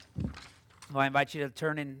Well, I invite you to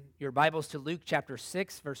turn in your Bibles to Luke chapter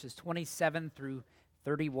 6, verses 27 through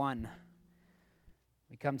 31.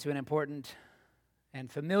 We come to an important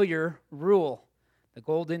and familiar rule, the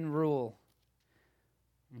golden rule.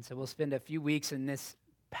 And so we'll spend a few weeks in this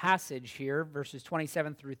passage here, verses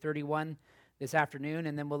 27 through 31 this afternoon,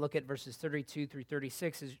 and then we'll look at verses 32 through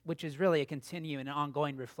 36, which is really a continuing and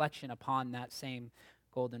ongoing reflection upon that same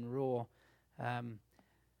golden rule.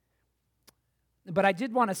 But I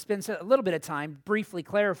did want to spend a little bit of time briefly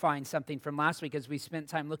clarifying something from last week as we spent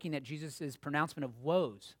time looking at Jesus' pronouncement of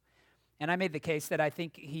woes. And I made the case that I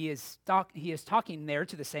think he is talking there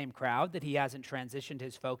to the same crowd, that he hasn't transitioned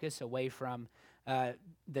his focus away from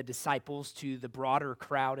the disciples to the broader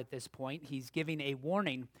crowd at this point. He's giving a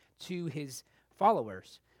warning to his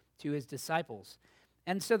followers, to his disciples.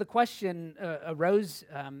 And so the question arose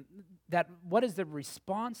that what is the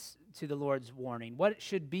response to the Lord's warning? What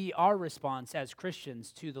should be our response as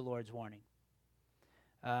Christians to the Lord's warning?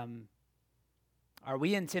 Are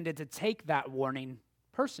we intended to take that warning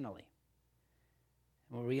personally?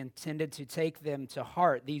 Are we intended to take them to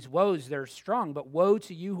heart? These woes, they're strong, but woe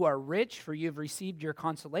to you who are rich, for you have received your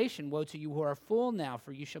consolation. Woe to you who are full now,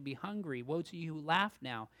 for you shall be hungry. Woe to you who laugh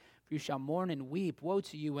now, for you shall mourn and weep. Woe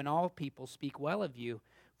to you when all people speak well of you,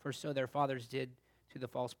 for so their fathers did to the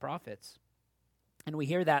false prophets. And we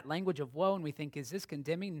hear that language of woe and we think, is this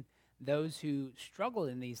condemning those who struggle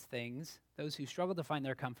in these things, those who struggle to find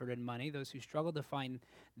their comfort in money, those who struggle to find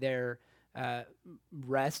their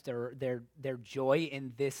rest or their joy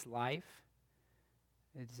in this life?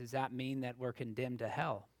 Does that mean that we're condemned to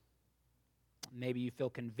hell? Maybe you feel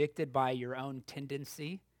convicted by your own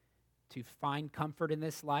tendency to find comfort in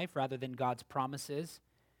this life rather than God's promises.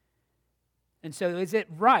 And so is it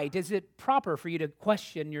right, is it proper for you to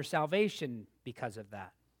question your salvation because of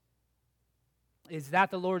that? Is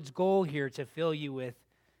that the Lord's goal here, to fill you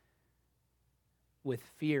with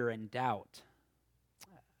fear and doubt?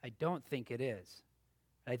 I don't think it is.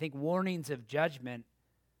 I think warnings of judgment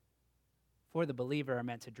for the believer are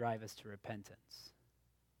meant to drive us to repentance.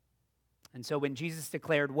 And so when Jesus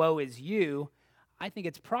declared, "Woe is you," I think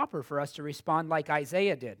it's proper for us to respond like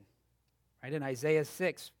Isaiah did. Right? In Isaiah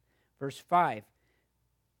 6, verse 5,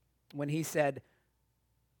 when he said,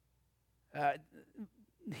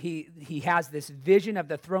 he has this vision of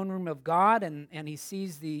the throne room of God, and he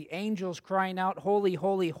sees the angels crying out, "Holy,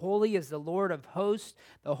 holy, holy is the Lord of hosts.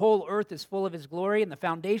 The whole earth is full of his glory." And the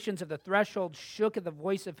foundations of the threshold shook at the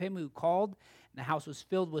voice of him who called, and the house was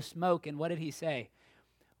filled with smoke. And what did he say?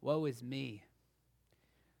 "Woe is me,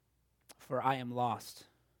 for I am lost.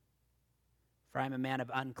 For I am a man of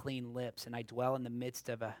unclean lips, and I dwell in the midst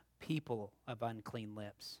of a people of unclean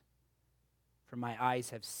lips. For my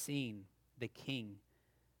eyes have seen the King,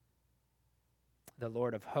 the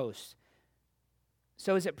Lord of hosts."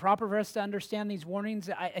 So is it proper for us to understand these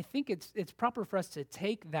warnings? I think it's proper for us to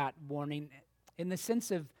take that warning in the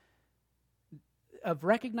sense of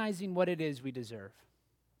recognizing what it is we deserve.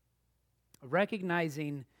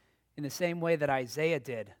 Recognizing in the same way that Isaiah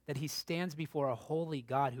did, that he stands before a holy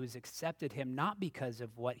God who has accepted him not because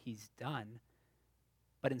of what he's done,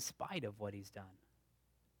 but in spite of what he's done.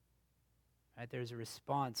 Right? There's a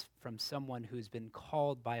response from someone who's been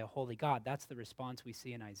called by a holy God. That's the response we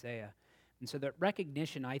see in Isaiah. And so that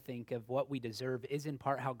recognition, I think, of what we deserve is in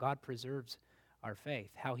part how God preserves our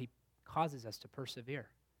faith, how he causes us to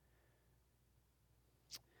persevere.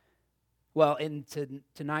 Well, in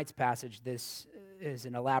tonight's passage, this is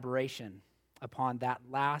an elaboration upon that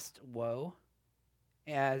last woe,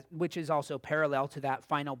 which is also parallel to that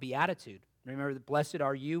final beatitude. Remember, blessed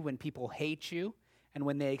are you when people hate you, and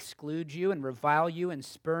when they exclude you and revile you and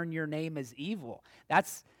spurn your name as evil.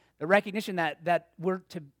 That's the recognition that we're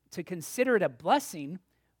to consider it a blessing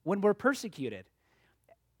when we're persecuted.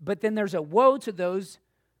 But then there's a woe to those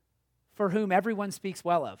for whom everyone speaks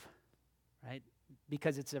well of, right?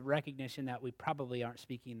 Because it's a recognition that we probably aren't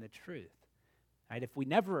speaking the truth. Right? If we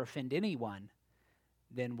never offend anyone,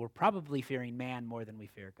 then we're probably fearing man more than we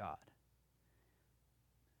fear God.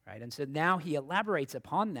 Right? And so now he elaborates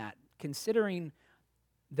upon that, considering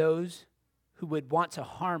those who would want to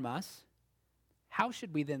harm us. How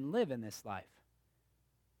should we then live in this life?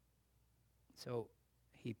 So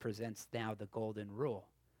he presents now the golden rule.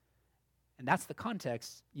 And that's the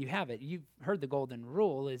context you have it. You've heard the golden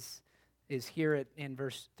rule is here in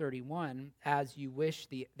verse 31, "As you wish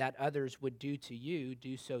that others would do to you,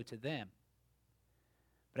 do so to them."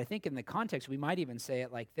 But I think in the context, we might even say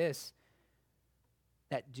it like this,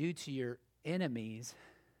 that do to your enemies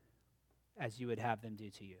as you would have them do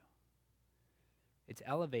to you. It's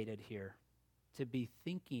elevated here to be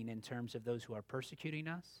thinking in terms of those who are persecuting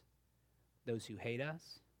us, those who hate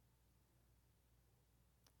us,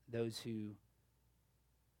 those who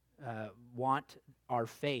want our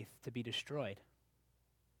faith to be destroyed?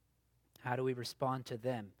 How do we respond to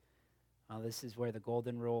them? Well, this is where the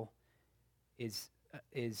golden rule is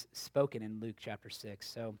spoken in Luke chapter 6.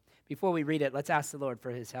 So before we read it, let's ask the Lord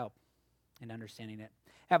for his help in understanding it.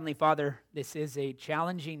 Heavenly Father, this is a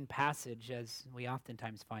challenging passage, as we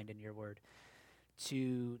oftentimes find in your word,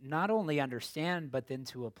 to not only understand, but then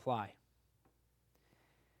to apply.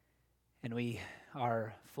 And we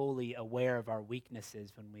are fully aware of our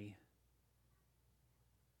weaknesses when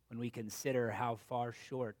we consider how far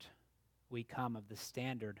short we come of the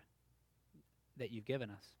standard that you've given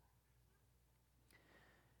us.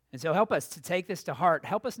 And so help us to take this to heart.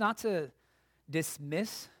 Help us not to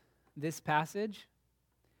dismiss this passage,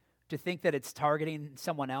 to think that it's targeting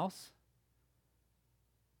someone else.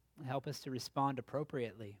 Help us to respond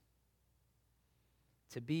appropriately,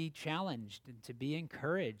 to be challenged and to be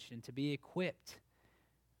encouraged and to be equipped,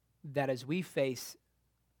 that as we face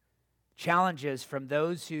challenges from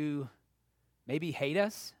those who maybe hate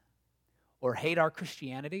us or hate our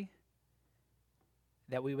Christianity,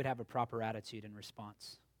 that we would have a proper attitude in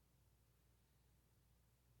response.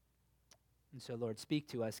 And so, Lord, speak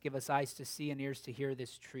to us. Give us eyes to see and ears to hear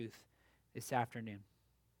this truth this afternoon.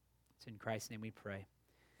 It's in Christ's name we pray.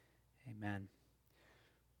 Amen.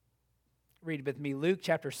 Read with me Luke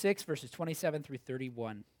chapter 6, verses 27 through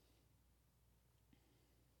 31.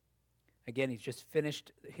 Again, he's just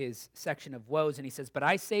finished his section of woes, and he says, "But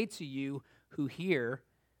I say to you who hear,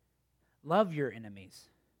 love your enemies.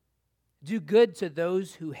 Do good to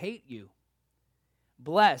those who hate you.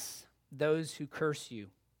 Bless those who curse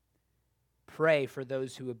you. Pray for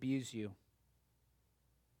those who abuse you.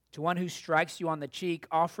 To one who strikes you on the cheek,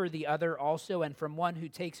 offer the other also, and from one who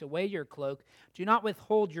takes away your cloak, do not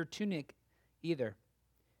withhold your tunic either.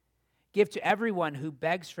 Give to everyone who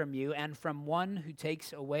begs from you, and from one who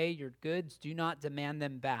takes away your goods, do not demand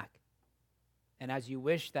them back. And as you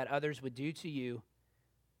wish that others would do to you,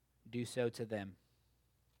 do so to them."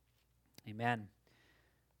 Amen.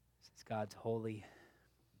 This is God's holy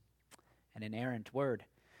and inerrant word.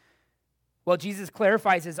 Well, Jesus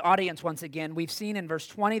clarifies his audience once again. We've seen in verse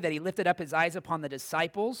 20 that he lifted up his eyes upon the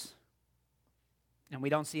disciples, and we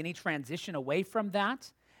don't see any transition away from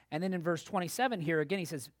that. And then in verse 27 here again, he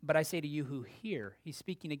says, "But I say to you who hear." He's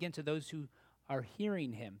speaking again to those who are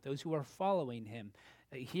hearing him, those who are following him.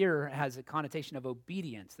 Hear has a connotation of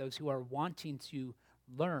obedience, those who are wanting to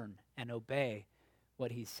learn and obey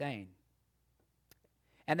what he's saying.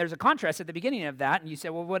 And there's a contrast at the beginning of that, and you say,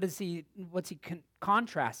 well, what's he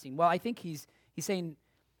contrasting? Well, I think he's saying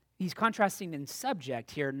he's contrasting in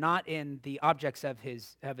subject here, not in the objects of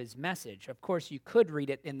his message. Of course, you could read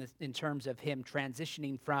it in terms of him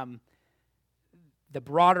transitioning from the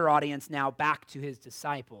broader audience now back to his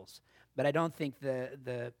disciples. But I don't think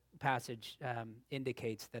the passage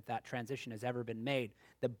indicates that transition has ever been made.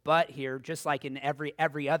 The but here, just like in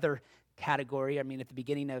every other category, I mean, at the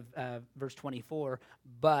beginning of verse 24,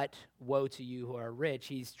 "But woe to you who are rich,"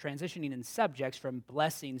 he's transitioning in subjects from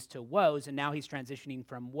blessings to woes, and now he's transitioning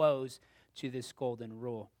from woes to this golden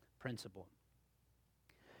rule principle.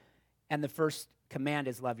 And the first command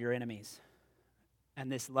is love your enemies.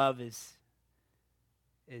 And this love is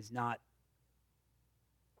not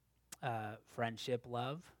friendship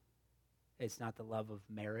love. It's not the love of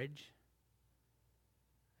marriage.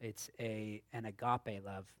 It's an agape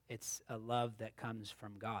love. It's a love that comes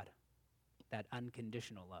from God, that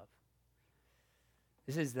unconditional love.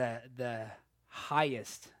 This is the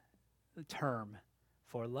highest term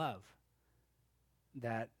for love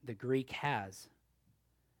that the Greek has.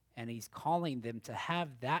 And he's calling them to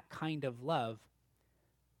have that kind of love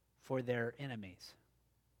for their enemies.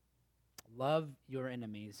 Love your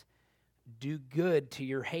enemies. Do good to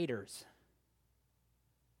your haters.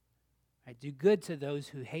 Right? Do good to those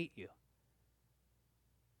who hate you.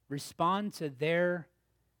 Respond to their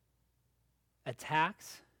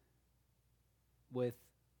attacks with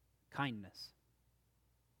kindness.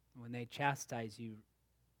 When they chastise you,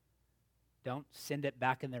 don't send it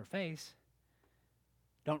back in their face.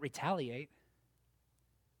 Don't retaliate,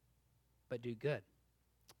 but do good.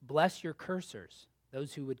 Bless your cursers,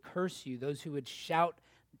 those who would curse you, those who would shout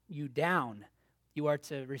you down. You are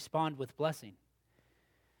to respond with blessing.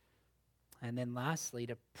 And then lastly,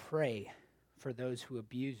 to pray for those who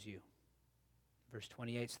abuse you. Verse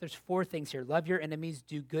 28. So there's four things here. Love your enemies,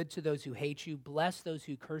 do good to those who hate you, bless those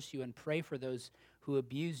who curse you, and pray for those who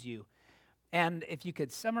abuse you. And if you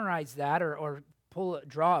could summarize that or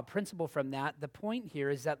draw a principle from that, the point here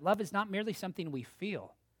is that love is not merely something we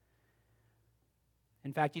feel.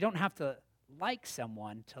 In fact, you don't have to like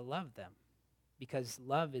someone to love them, because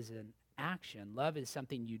love is an action. Love is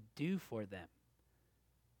something you do for them.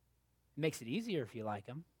 It makes it easier if you like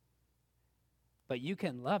them. But you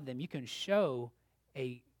can love them. You can show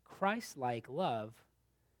a Christ-like love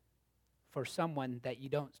for someone that you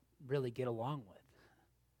don't really get along with.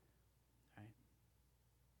 Right?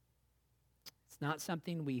 It's not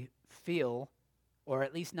something we feel, or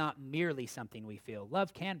at least not merely something we feel.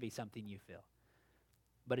 Love can be something you feel.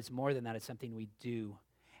 But it's more than that. It's something we do.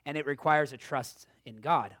 And it requires a trust in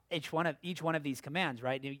God. Each one of these commands,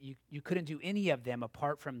 right? You couldn't do any of them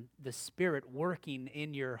apart from the Spirit working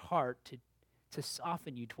in your heart to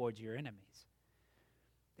soften you towards your enemies.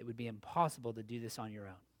 It would be impossible to do this on your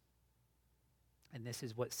own. And this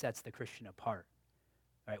is what sets the Christian apart.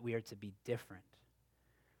 Right? We are to be different.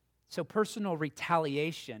 So personal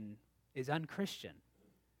retaliation is unchristian.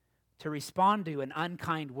 To respond to an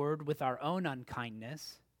unkind word with our own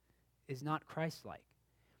unkindness is not Christ-like.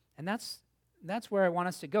 And that's where I want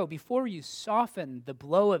us to go. Before you soften the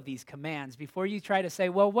blow of these commands, before you try to say,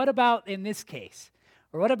 well, what about in this case?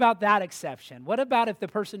 Or what about that exception? What about if the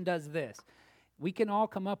person does this? We can all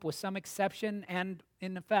come up with some exception, and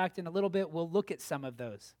in fact, in a little bit, we'll look at some of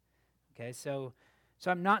those. Okay, so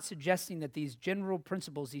I'm not suggesting that these general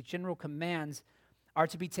principles, these general commands, are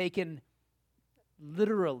to be taken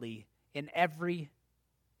literally in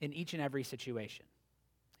each and every situation,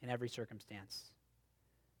 in every circumstance.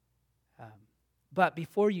 But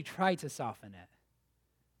before you try to soften it,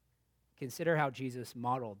 consider how Jesus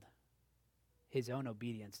modeled his own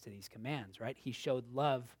obedience to these commands, right? He showed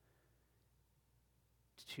love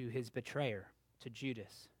to his betrayer, to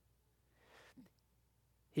Judas.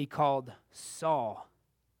 He called Saul,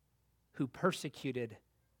 who persecuted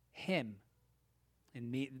him.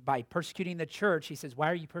 And by persecuting the church, he says,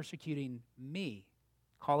 why are you persecuting me?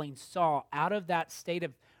 Calling Saul out of that state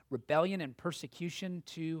of rebellion and persecution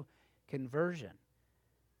to conversion.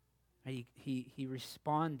 He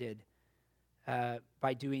responded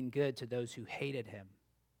by doing good to those who hated him.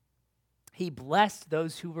 He blessed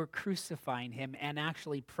those who were crucifying him and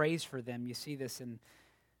actually prays for them. You see this in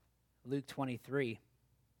Luke 23,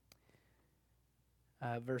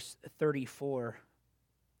 verse 34.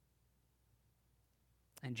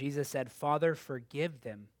 And Jesus said, Father, forgive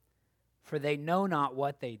them, for they know not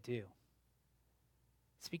what they do.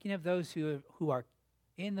 Speaking of those who are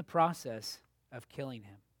in the process of killing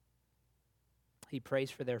him, he prays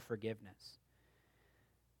for their forgiveness.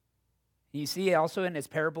 You see also in his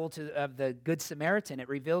parable of the Good Samaritan, it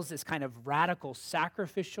reveals this kind of radical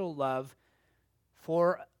sacrificial love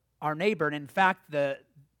for our neighbor. And in fact, the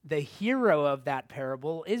hero of that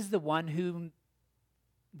parable is the one whom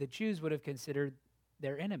the Jews would have considered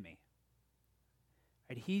their enemy.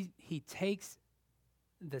 Right? He takes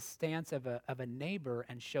the stance of a neighbor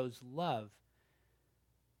and shows love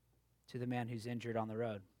to the man who's injured on the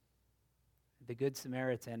road. The Good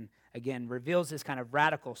Samaritan, again, reveals this kind of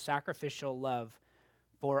radical sacrificial love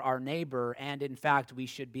for our neighbor. And in fact, we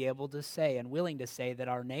should be able to say and willing to say that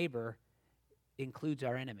our neighbor includes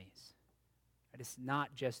our enemies. Right? It's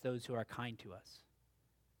not just those who are kind to us.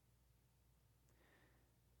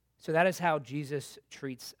 So that is how Jesus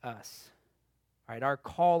treats us. All right, our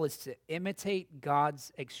call is to imitate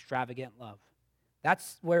God's extravagant love.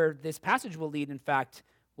 That's where this passage will lead. In fact,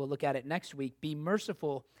 we'll look at it next week. Be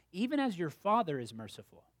merciful, even as your Father is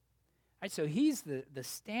merciful. All right, so he's the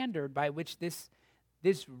standard by which this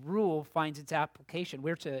rule finds its application.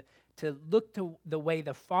 We're to look to the way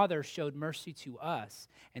the Father showed mercy to us.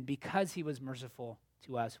 And because he was merciful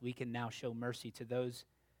to us, we can now show mercy to those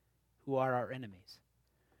who are our enemies.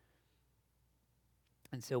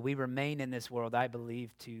 And so we remain in this world, I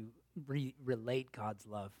believe, to relate God's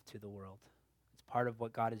love to the world. It's part of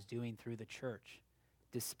what God is doing through the church,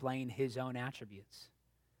 displaying his own attributes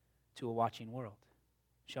to a watching world,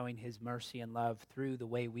 showing his mercy and love through the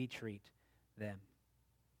way we treat them.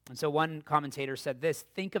 And so one commentator said this: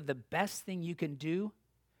 think of the best thing you can do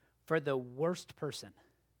for the worst person.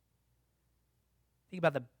 Think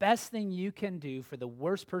about the best thing you can do for the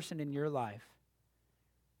worst person in your life,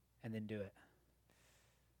 and then do it.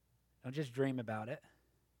 Don't just dream about it,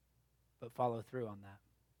 but follow through on that.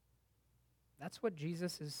 That's what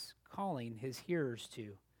Jesus is calling his hearers to.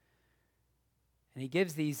 And he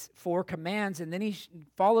gives these 4 commands, and then he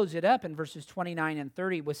follows it up in verses 29 and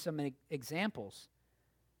 30 with some examples.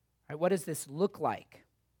 All right, what does this look like?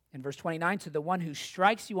 In verse 29, to the one who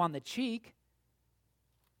strikes you on the cheek,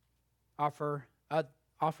 offer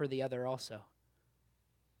the other also.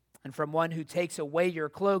 And from one who takes away your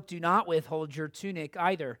cloak, do not withhold your tunic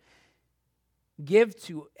either. Give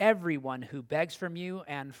to everyone who begs from you,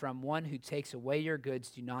 and from one who takes away your goods,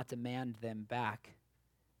 do not demand them back.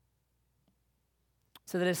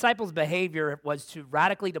 So the disciples' behavior was to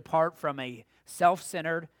radically depart from a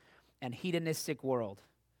self-centered and hedonistic world,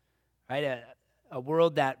 right? A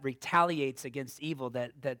world that retaliates against evil,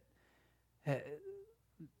 that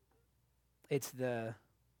it's the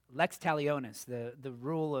lex talionis, the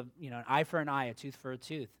rule of, an eye for an eye, a tooth for a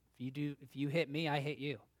tooth. If you hit me, I hit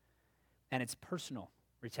you. And it's personal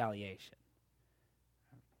retaliation.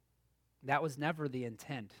 That was never the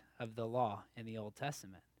intent of the law in the Old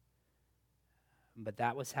Testament. But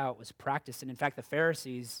that was how it was practiced. And in fact, the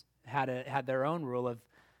Pharisees had their own rule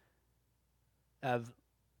of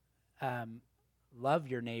love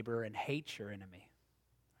your neighbor and hate your enemy.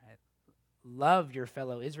 Right? Love your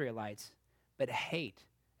fellow Israelites, but hate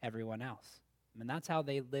everyone else. And that's how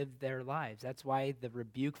they lived their lives. That's why the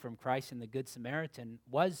rebuke from Christ in the Good Samaritan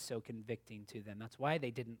was so convicting to them. That's why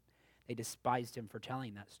they despised him for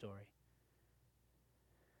telling that story.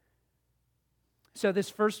 So this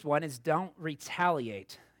first one is don't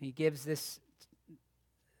retaliate. He gives this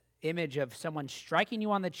image of someone striking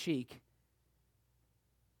you on the cheek,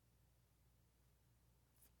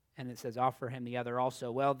 and it says offer him the other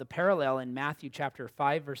also. Well, the parallel in Matthew chapter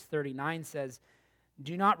 5, verse 39 says,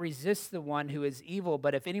 do not resist the one who is evil,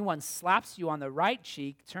 but if anyone slaps you on the right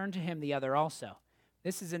cheek, turn to him the other also.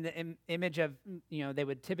 This is an image of, they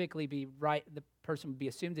would typically be right, the person would be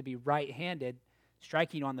assumed to be right-handed,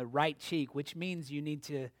 striking you on the right cheek, which means you need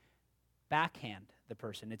to backhand the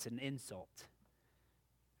person. It's an insult.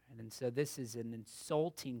 And so this is an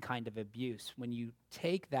insulting kind of abuse. When you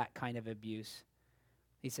take that kind of abuse,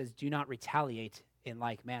 he says, do not retaliate in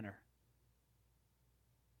like manner.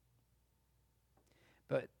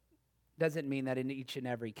 But doesn't mean that in each and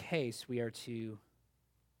every case we are to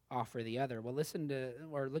offer the other. Well,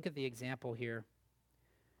 look at the example here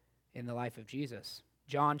in the life of Jesus.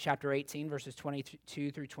 John chapter 18, verses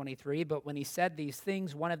 22 through 23. But when he said these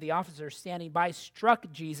things, one of the officers standing by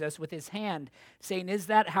struck Jesus with his hand, saying, is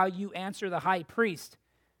that how you answer the high priest?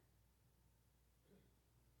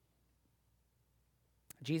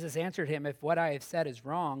 Jesus answered him, if what I have said is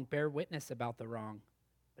wrong, bear witness about the wrong.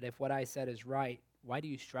 But if what I said is right, why do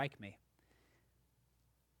you strike me?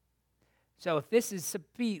 So if this is to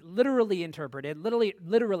be literally interpreted,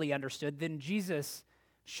 literally understood, then Jesus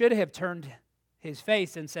should have turned his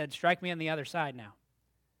face and said, strike me on the other side now.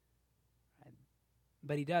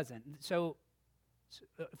 But he doesn't. So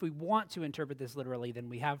if we want to interpret this literally, then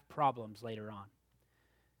we have problems later on.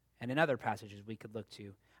 And in other passages we could look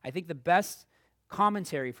to. I think the best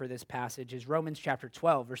commentary for this passage is Romans chapter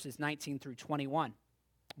 12, verses 19 through 21,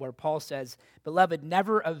 where Paul says, beloved,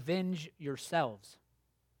 never avenge yourselves,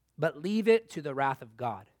 but leave it to the wrath of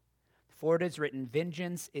God. For it is written,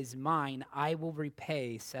 vengeance is mine, I will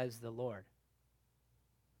repay, says the Lord.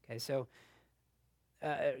 Okay, so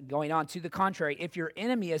going on, to the contrary, if your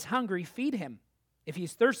enemy is hungry, feed him. If he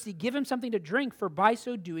is thirsty, give him something to drink, for by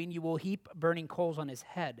so doing you will heap burning coals on his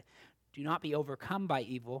head. Do not be overcome by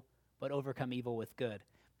evil, but overcome evil with good.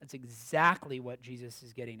 That's exactly what Jesus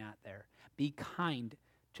is getting at there. Be kind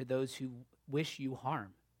to those who wish you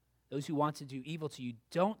harm, those who want to do evil to you.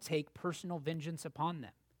 Don't take personal vengeance upon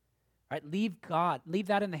them. Right? Leave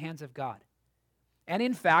that in the hands of God. And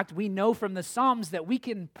in fact, we know from the Psalms that we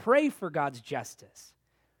can pray for God's justice.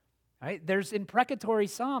 Right? There's imprecatory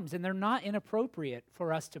Psalms, and they're not inappropriate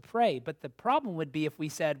for us to pray. But the problem would be if we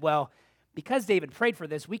said, well, because David prayed for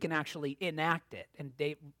this, we can actually enact it. And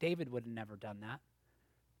David would have never done that.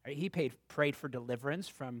 Right? He prayed for deliverance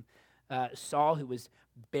from Saul, who was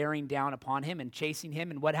bearing down upon him and chasing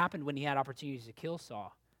him. And what happened when he had opportunities to kill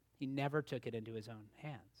Saul? He never took it into his own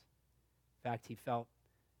hands. In fact, he felt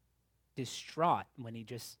distraught when he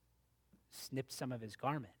just snipped some of his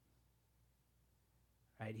garment.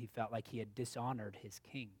 Right? He felt like he had dishonored his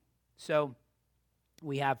king. So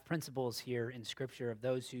we have principles here in Scripture of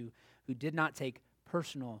those who did not take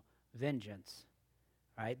personal vengeance,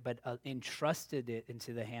 right? But entrusted it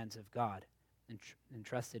into the hands of God,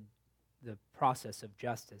 entrusted the process of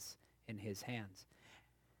justice in his hands.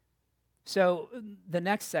 So the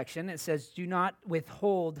next section, it says, do not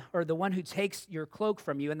withhold, or the one who takes your cloak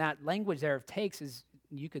from you, and that language there of takes is,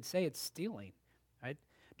 you could say it's stealing, right?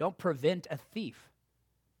 Don't prevent a thief.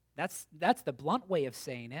 That's the blunt way of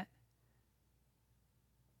saying it.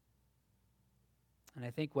 And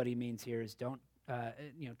I think what he means here is don't,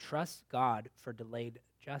 trust God for delayed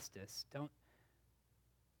justice. Don't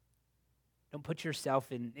put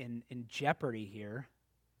yourself in jeopardy here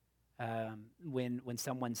when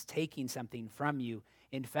someone's taking something from you.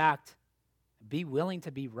 In fact, be willing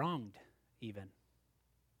to be wronged even.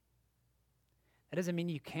 That doesn't mean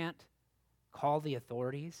you can't call the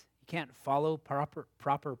authorities. You can't follow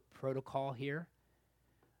proper protocol here.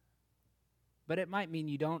 but it might mean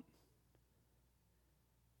you don't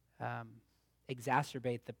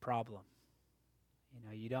exacerbate the problem.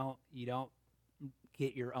 You don't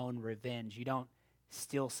get your own revenge. You don't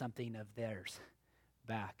steal something of theirs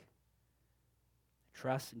back.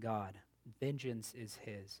 Trust God. Vengeance is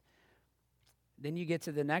his. Then you get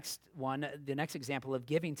to the next one, the next example of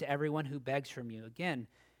giving to everyone who begs from you. Again,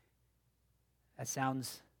 that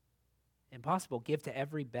sounds impossible. Give to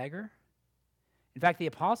every beggar? In fact, the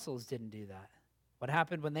apostles didn't do that. What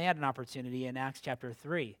happened when they had an opportunity in Acts chapter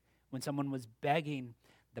 3? When someone was begging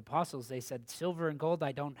the apostles, they said, silver and gold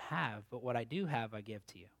I don't have, but what I do have I give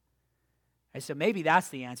to you. Right, so maybe that's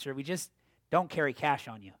the answer. We just don't carry cash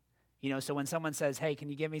on you. So when someone says, hey, can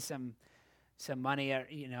you give me some money, or,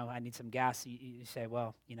 I need some gas, you say,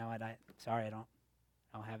 well, sorry, I don't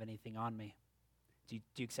have anything on me. Do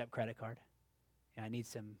you accept credit card? I need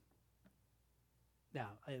some. No,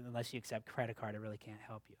 unless you accept credit card, I really can't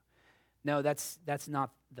help you. No, that's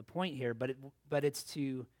not the point here, but it's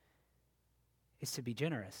to be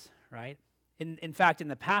generous, right? In fact, in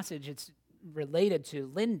the passage, it's related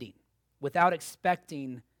to lending without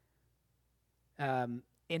expecting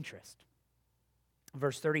interest.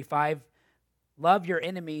 Verse 35, love your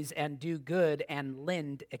enemies and do good and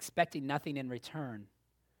lend, expecting nothing in return.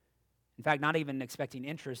 In fact, not even expecting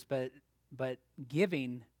interest, but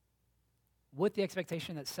giving with the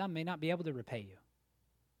expectation that some may not be able to repay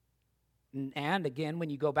you. And again, when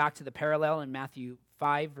you go back to the parallel in Matthew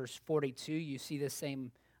 5, verse 42, you see the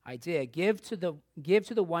same idea. Give to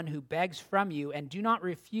the one who begs from you, and do not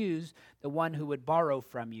refuse the one who would borrow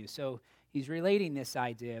from you. So he's relating this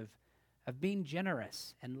idea of being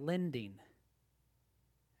generous and lending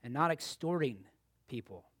and not extorting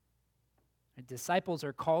people. And disciples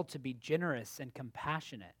are called to be generous and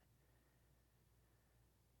compassionate.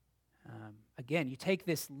 Again, you take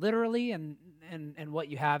this literally, and what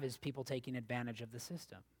you have is people taking advantage of the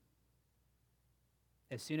system.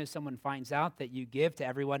 As soon as someone finds out that you give to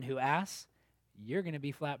everyone who asks, you're going to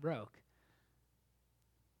be flat broke.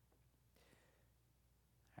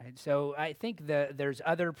 Right, so I think there's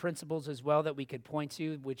other principles as well that we could point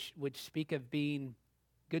to, which speak of being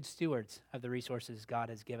good stewards of the resources God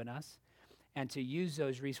has given us, and to use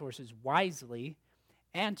those resources wisely,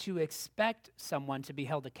 and to expect someone to be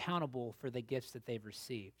held accountable for the gifts that they've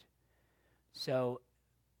received. So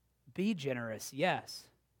be generous, yes.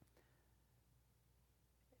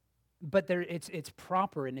 But it's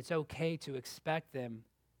proper and it's okay to expect them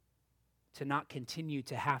to not continue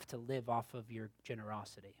to have to live off of your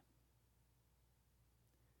generosity.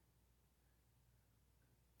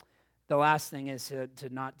 The last thing is to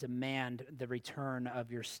not demand the return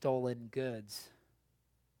of your stolen goods.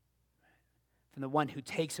 From the one who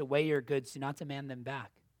takes away your goods, do not demand them back.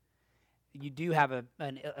 You do have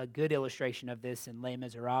a good illustration of this in Les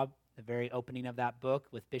Miserables, the very opening of that book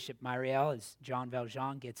with Bishop Myriel, as Jean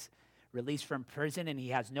Valjean gets released from prison and he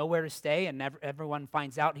has nowhere to stay, and everyone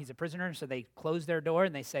finds out he's a prisoner, so they close their door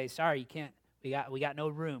and they say, sorry, you can't, we got no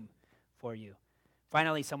room for you.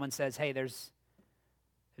 Finally, someone says, hey, there's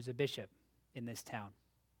a bishop in this town,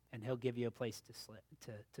 and he'll give you a place to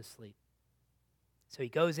sleep. So he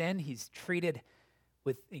goes in, he's treated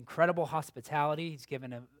with incredible hospitality. He's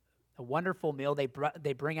given a wonderful meal. They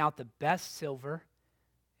bring out the best silver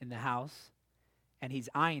in the house, and he's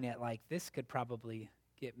eyeing it like, this could probably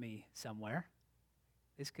get me somewhere.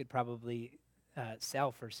 This could probably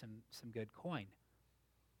sell for some good coin.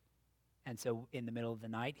 And so in the middle of the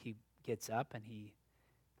night, he gets up and he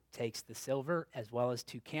takes the silver as well as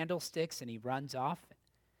 2 candlesticks, and he runs off,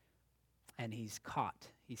 and he's caught.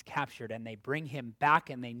 He's captured, and they bring him back,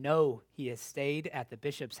 and they know he has stayed at the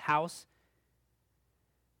bishop's house.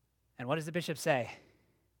 And what does the bishop say?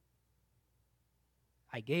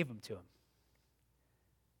 I gave them to him.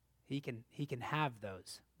 He can have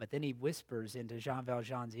those. But then he whispers into Jean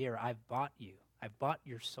Valjean's ear, I've bought you. I've bought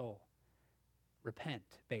your soul. Repent,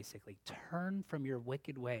 basically. Turn from your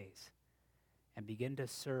wicked ways and begin to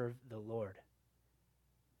serve the Lord.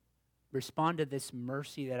 Respond to this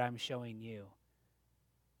mercy that I'm showing you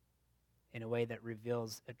in a way that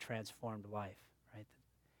reveals a transformed life, right?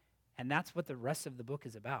 And that's what the rest of the book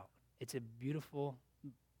is about. It's a beautiful,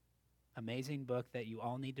 amazing book that you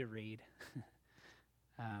all need to read.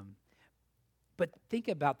 But think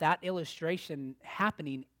about that illustration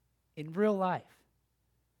happening in real life.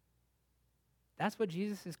 That's what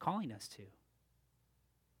Jesus is calling us to. You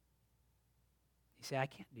say, I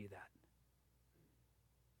can't do that.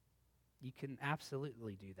 You can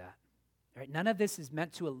absolutely do that. Right? None of this is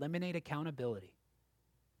meant to eliminate accountability.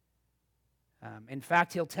 In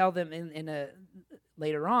fact, he'll tell them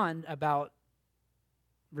later on about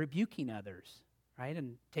rebuking others right?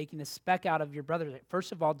 And taking the speck out of your brother.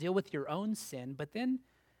 First of all, deal with your own sin, but then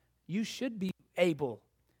you should be able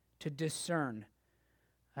to discern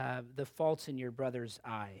the faults in your brother's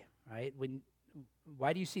eye, right?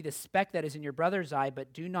 Why do you see the speck that is in your brother's eye,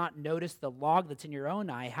 but do not notice the log that's in your own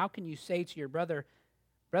eye? How can you say to your brother,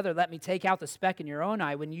 brother, let me take out the speck in your own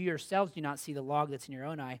eye, when you yourselves do not see the log that's in your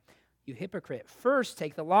own eye? You hypocrite. First,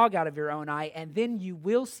 take the log out of your own eye, and then you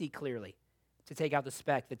will see clearly to take out the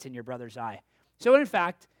speck that's in your brother's eye. So in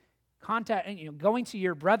fact, going to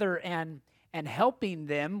your brother and helping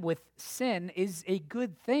them with sin is a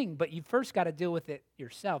good thing, but you first got to deal with it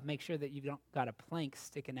yourself. Make sure that you don't got a plank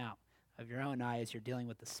sticking out of your own eye as you're dealing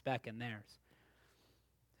with the speck in theirs.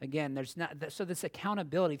 Again, so this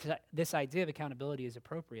accountability, this idea of accountability is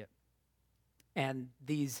appropriate. And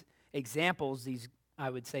these examples, I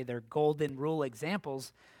would say they're golden rule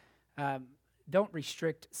examples, don't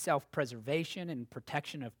restrict self-preservation and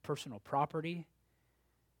protection of personal property.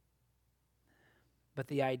 But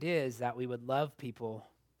the idea is that we would love people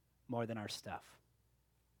more than our stuff.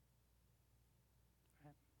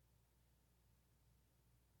 Right?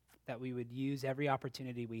 That we would use every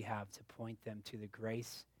opportunity we have to point them to the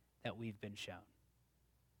grace that we've been shown.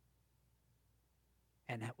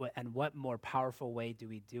 And what more powerful way do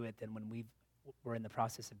we do it than when we're in the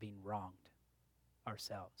process of being wronged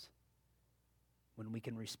ourselves? When we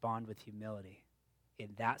can respond with humility in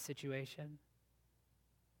that situation,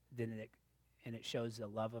 then it shows the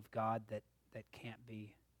love of God that can't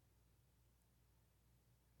be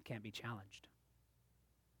challenged.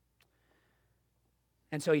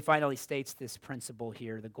 And so he finally states this principle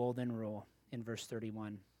here, the golden rule, in verse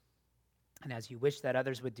 31. And as you wish that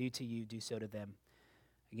others would do to you, do so to them.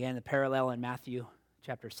 Again, the parallel in Matthew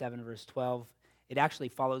chapter 7, verse 12, it actually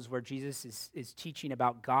follows where Jesus is teaching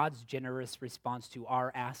about God's generous response to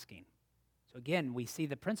our asking. So again, we see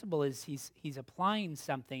the principle is he's applying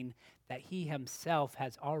something that he himself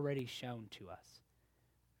has already shown to us.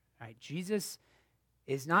 Right? Jesus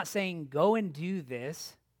is not saying, go and do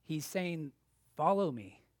this. He's saying, follow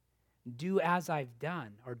me. Do as I've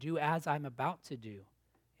done, or do as I'm about to do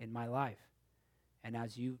in my life. And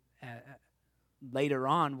as you later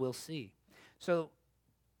on will see. So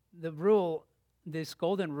the rule, this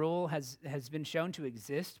golden rule has been shown to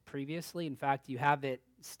exist previously. In fact, you have it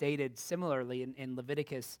stated similarly in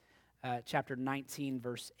Leviticus chapter 19,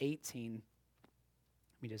 verse 18. Let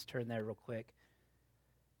me just turn there real quick.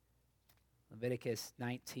 Leviticus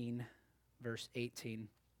 19, verse 18.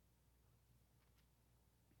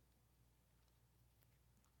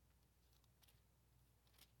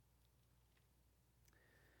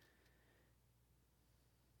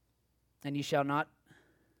 And you shall not,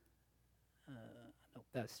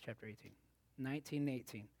 that's chapter 18,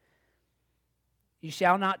 19:18. You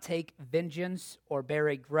shall not take vengeance or bear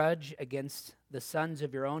a grudge against the sons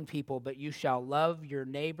of your own people, but you shall love your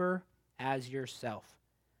neighbor as yourself.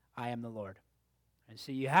 I am the Lord. And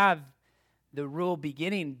so you have the rule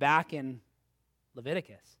beginning back in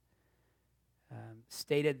Leviticus,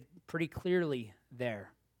 stated pretty clearly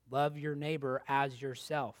there. Love your neighbor as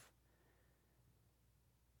yourself.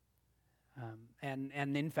 And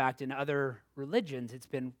in fact, in other religions, it's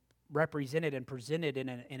been represented and presented in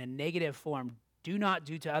a negative form. Do not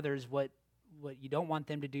do to others what you don't want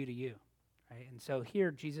them to do to you. Right? And so here,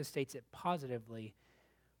 Jesus states it positively.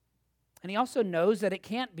 And he also knows that it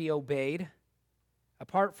can't be obeyed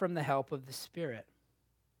apart from the help of the Spirit.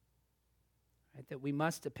 Right? That we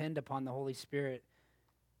must depend upon the Holy Spirit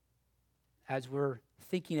as we're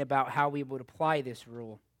thinking about how we would apply this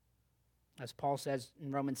rule. As Paul says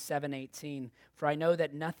in Romans 7:18, for I know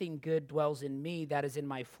that nothing good dwells in me, that is in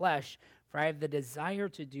my flesh, for I have the desire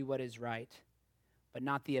to do what is right, but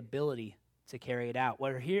not the ability to carry it out.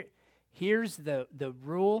 Well, here's the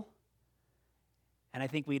rule, and I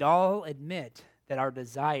think we'd all admit that our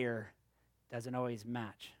desire doesn't always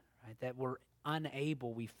match, right? That we're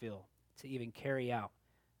unable, we feel, to even carry out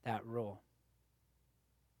that rule.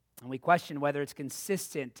 And we question whether it's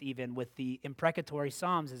consistent even with the imprecatory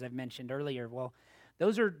Psalms, as I've mentioned earlier. Well,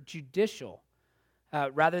 those are judicial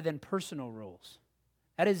rather than personal rules.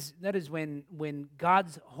 That is when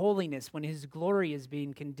God's holiness, when his glory is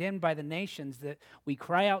being condemned by the nations, that we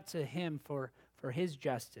cry out to him for his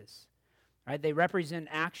justice. Right? They represent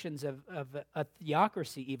actions of a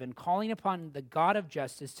theocracy even, calling upon the God of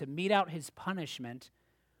justice to mete out his punishment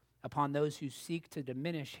upon those who seek to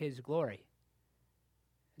diminish his glory.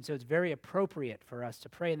 And so it's very appropriate for us to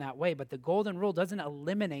pray in that way. But the golden rule doesn't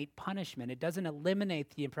eliminate punishment. It doesn't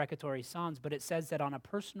eliminate the imprecatory Psalms, but it says that on a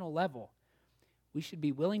personal level, we should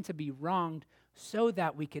be willing to be wronged so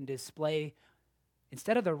that we can display,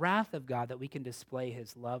 instead of the wrath of God, that we can display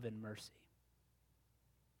his love and mercy.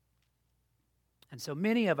 And so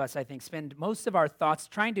many of us, I think, spend most of our thoughts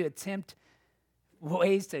trying to attempt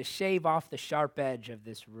ways to shave off the sharp edge of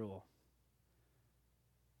this rule.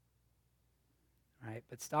 Right?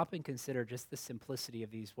 But stop and consider just the simplicity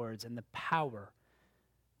of these words and the power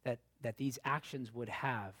that these actions would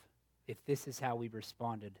have if this is how we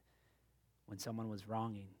responded when someone was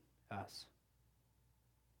wronging us.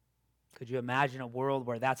 Could you imagine a world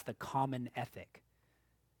where that's the common ethic?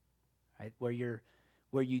 Right? Where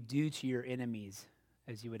you do to your enemies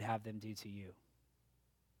as you would have them do to you.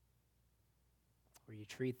 Where you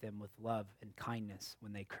treat them with love and kindness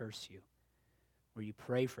when they curse you. Where you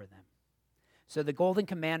pray for them. So the golden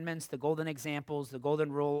commandments, the golden examples, the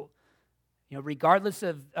golden rule, regardless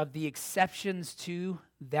of the exceptions to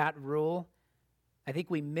that rule, I think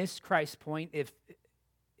we miss Christ's point if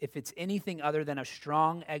it's anything other than a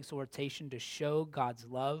strong exhortation to show God's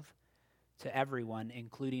love to everyone,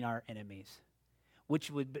 including our enemies,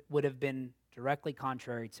 which would have been directly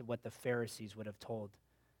contrary to what the Pharisees would have told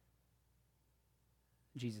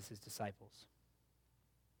Jesus' disciples.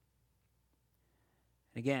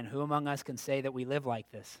 And again, who among us can say that we live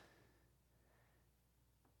like this?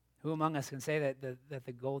 Who among us can say that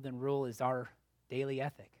the golden rule is our daily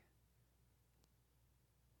ethic?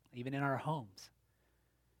 Even in our homes.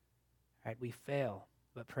 Right? We fail,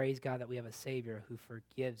 but praise God that we have a Savior who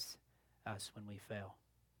forgives us when we fail.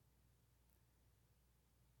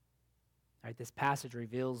 Right? This passage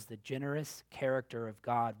reveals the generous character of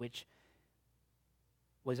God, which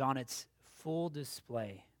was on its full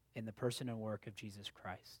display in the person and work of Jesus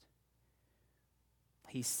Christ.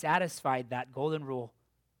 He satisfied that golden rule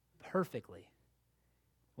perfectly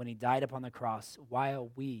when he died upon the cross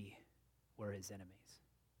while we were his enemies.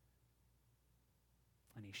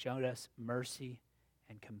 And he showed us mercy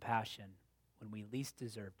and compassion when we least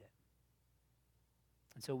deserved it.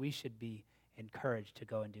 And so we should be encouraged to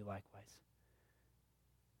go and do likewise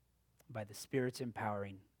by the Spirit's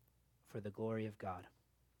empowering for the glory of God.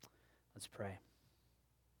 Let's pray.